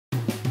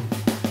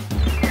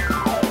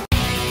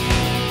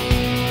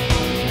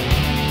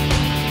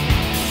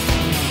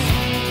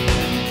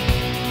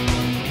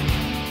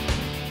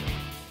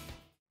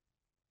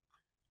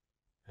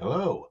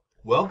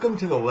Welcome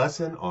to the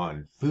lesson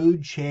on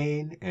food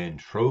chain and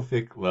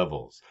trophic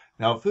levels.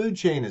 Now, food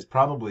chain is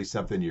probably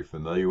something you're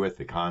familiar with,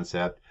 the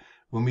concept.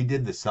 When we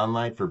did the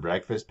sunlight for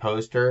breakfast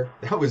poster,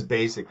 that was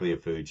basically a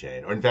food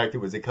chain. Or in fact, it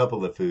was a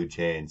couple of food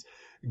chains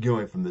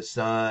going from the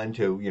sun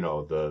to,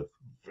 the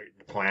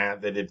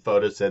plant that did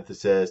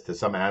photosynthesis to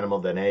some animal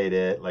that ate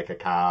it, like a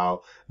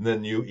cow, and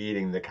then you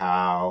eating the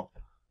cow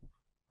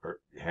or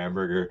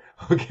hamburger.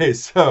 Okay,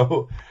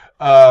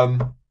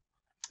 um,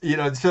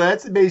 so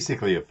that's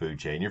basically a food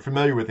chain. You're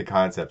familiar with the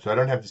concept, so I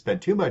don't have to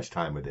spend too much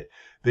time with it.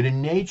 But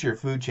in nature,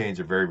 food chains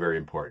are very, very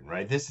important,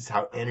 right? This is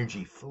how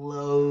energy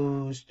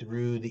flows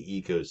through the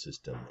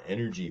ecosystem.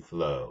 Energy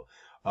flow.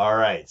 All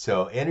right,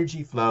 so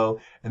energy flow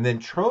and then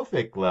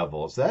trophic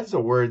levels. That's a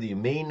word that you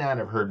may not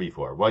have heard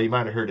before. Well, you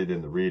might have heard it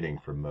in the reading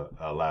from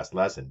last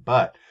lesson,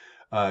 but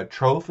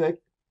trophism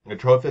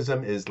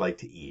is like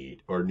to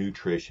eat or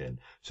nutrition.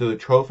 So the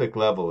trophic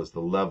level is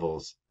the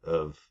levels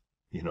of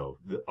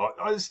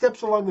the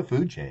steps along the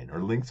food chain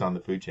or links on the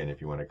food chain, if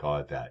you want to call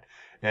it that.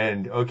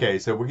 And okay,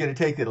 so we're going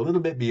to take it a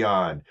little bit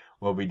beyond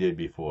what we did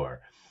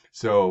before.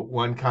 So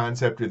one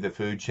concept of the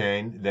food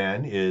chain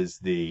then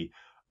is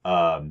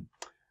um,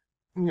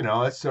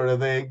 it's sort of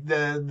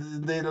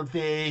the little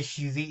fish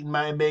is eaten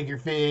by a bigger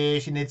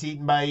fish and it's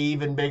eaten by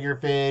even bigger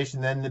fish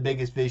and then the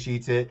biggest fish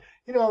eats it.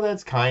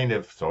 That's kind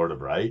of sort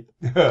of right.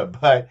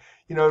 But,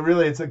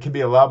 really it can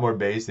be a lot more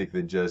basic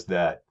than just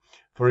that.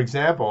 For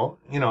example,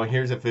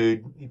 here's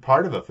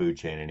part of a food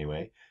chain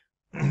anyway,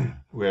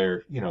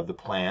 where, the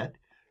plant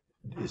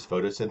is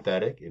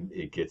photosynthetic and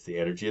it gets the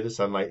energy of the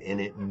sunlight and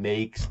it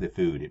makes the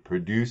food. It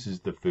produces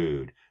the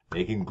food,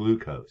 making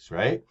glucose,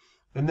 right?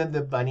 And then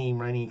the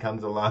bunny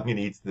comes along and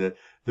eats the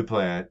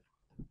plant.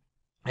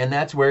 And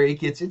that's where it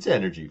gets its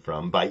energy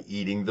from, by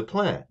eating the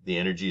plant. The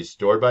energy is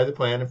stored by the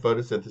plant in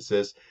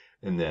photosynthesis,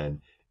 and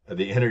then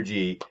the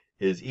energy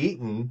is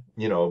eaten,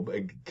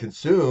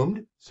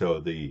 consumed. So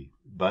the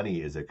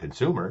bunny is a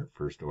consumer,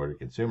 first order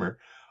consumer.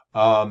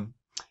 And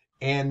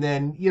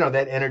then,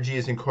 that energy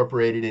is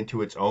incorporated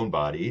into its own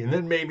body. And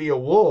then maybe a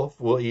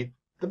wolf will eat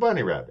the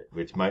bunny rabbit,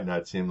 which might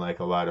not seem like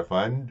a lot of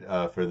fun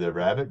for the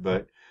rabbit,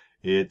 but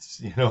it's,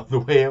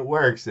 the way it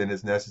works and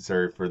it's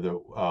necessary for the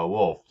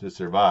wolf to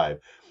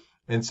survive.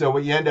 And so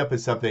what you end up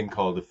is something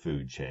called a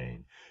food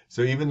chain.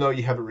 So even though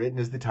you have it written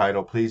as the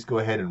title, please go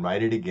ahead and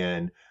write it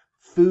again.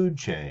 Food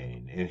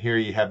chain. And here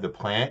you have the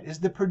plant is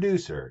the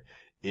producer.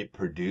 It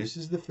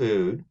produces the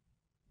food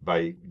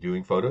by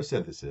doing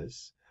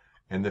photosynthesis.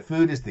 And the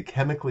food is the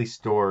chemically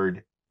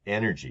stored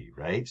energy,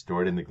 right?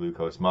 Stored in the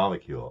glucose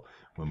molecule.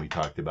 When we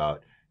talked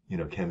about,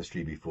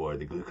 chemistry before,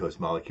 the glucose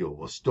molecule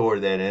will store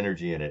that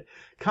energy in it.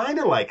 Kind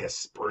of like a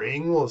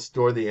spring will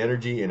store the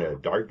energy in a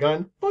dart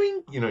gun,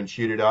 boing, and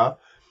shoot it off.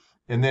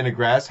 And then a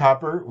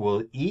grasshopper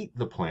will eat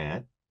the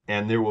plant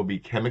and there will be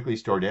chemically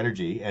stored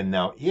energy. And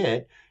now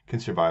it can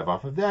survive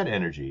off of that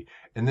energy.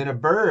 And then a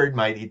bird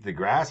might eat the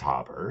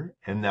grasshopper,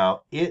 and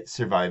now it's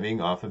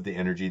surviving off of the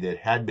energy that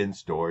had been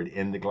stored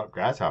in the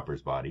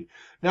grasshopper's body.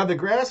 Now, the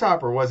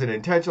grasshopper wasn't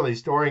intentionally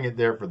storing it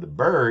there for the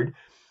bird.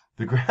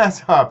 The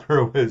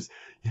grasshopper was,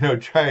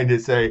 trying to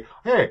say,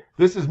 hey,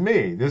 this is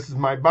me, this is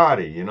my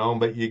body,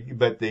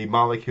 but the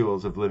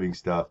molecules of living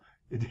stuff,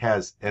 it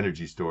has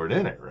energy stored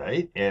in it,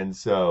 right? And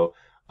so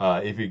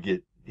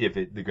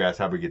the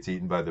grasshopper gets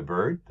eaten by the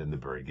bird, then the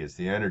bird gets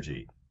the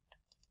energy.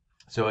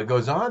 So it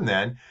goes on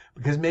then,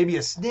 because maybe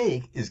a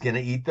snake is going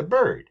to eat the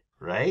bird,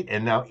 right?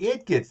 And now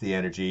it gets the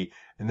energy,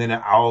 and then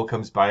an owl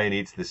comes by and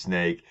eats the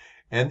snake.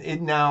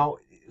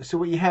 So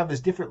what you have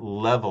is different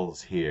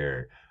levels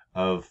here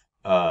of,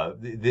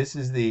 this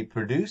is the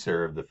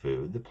producer of the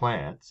food, the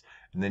plants,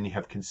 and then you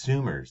have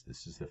consumers.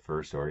 This is the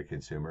first order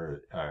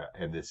consumer,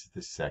 and this is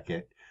the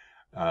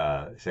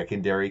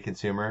secondary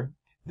consumer.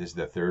 This is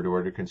the third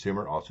order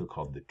consumer, also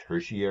called the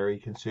tertiary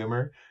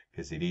consumer,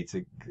 because it eats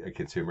a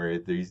consumer.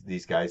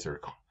 These guys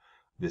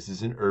this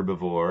is an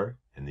herbivore,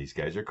 and these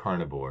guys are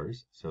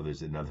carnivores. So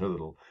there's another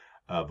little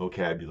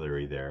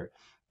vocabulary there.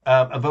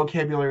 A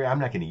vocabulary I'm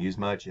not going to use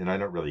much, and I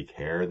don't really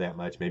care that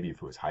much. Maybe if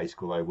it was high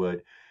school, I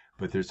would.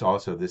 But there's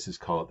also, this is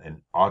called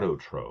an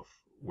autotroph,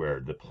 where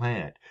the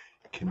plant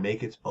can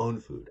make its own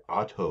food.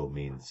 Auto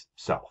means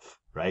self,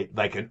 right?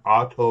 Like an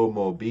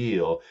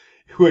automobile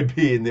would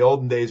be in the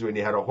olden days when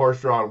you had a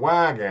horse-drawn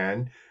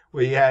wagon.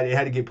 Well, you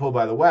had to get pulled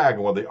by the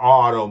wagon. Well, the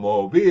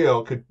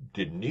automobile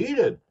didn't need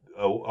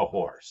a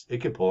horse. It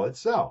could pull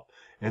itself.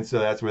 And so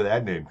that's where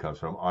that name comes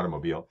from,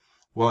 automobile.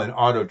 Well, an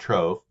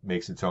autotroph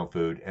makes its own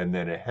food, and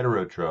then a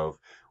heterotroph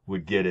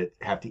would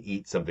have to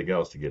eat something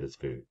else to get its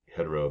food.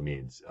 Hetero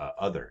means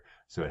other.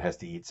 So it has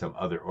to eat some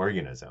other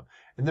organism.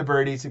 And the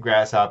bird eats the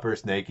grasshopper,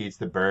 snake eats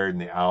the bird,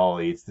 and the owl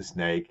eats the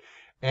snake.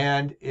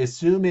 And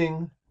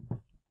assuming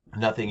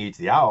nothing eats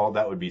the owl,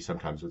 that would be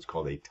sometimes what's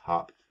called a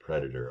top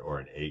predator or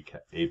an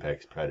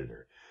apex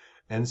predator.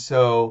 And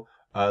so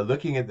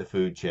looking at the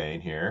food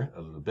chain here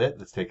a little bit,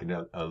 let's take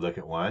a look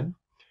at one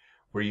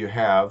where you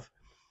have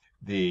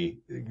the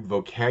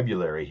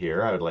vocabulary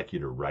here. I would like you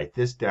to write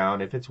this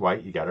down. If it's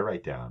white, you got to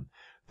write down.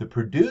 The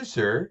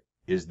producer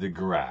is the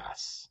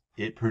grass.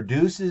 It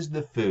produces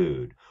the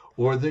food,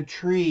 or the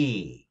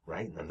tree,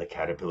 right? And then the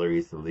caterpillar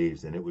eats the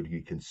leaves, and it would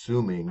be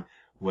consuming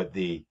what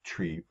the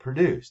tree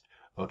produced.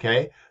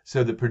 Okay,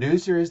 so the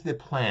producer is the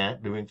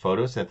plant doing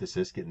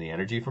photosynthesis, getting the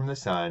energy from the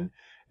sun,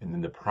 and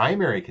then the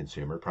primary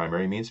consumer,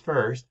 primary means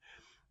first,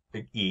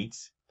 it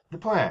eats the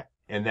plant,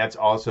 and that's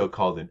also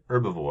called an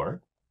herbivore.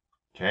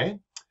 Okay,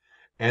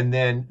 and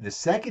then the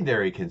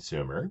secondary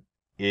consumer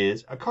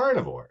is a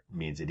carnivore,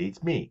 means it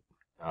eats meat.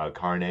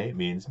 Carne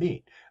means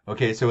meat.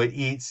 Okay, so it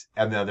eats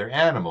another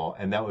animal,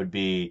 and that would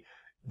be,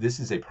 this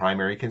is a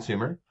primary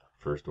consumer,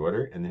 first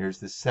order, and here's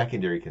the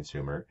secondary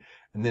consumer.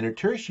 And then a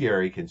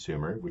tertiary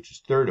consumer, which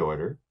is third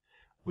order,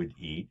 would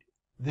eat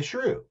the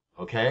shrew.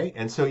 Okay,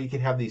 and so you can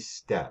have these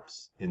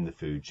steps in the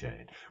food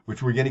chain,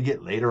 which we're going to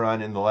get later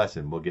on in the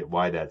lesson. We'll get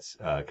why that's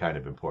kind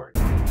of important.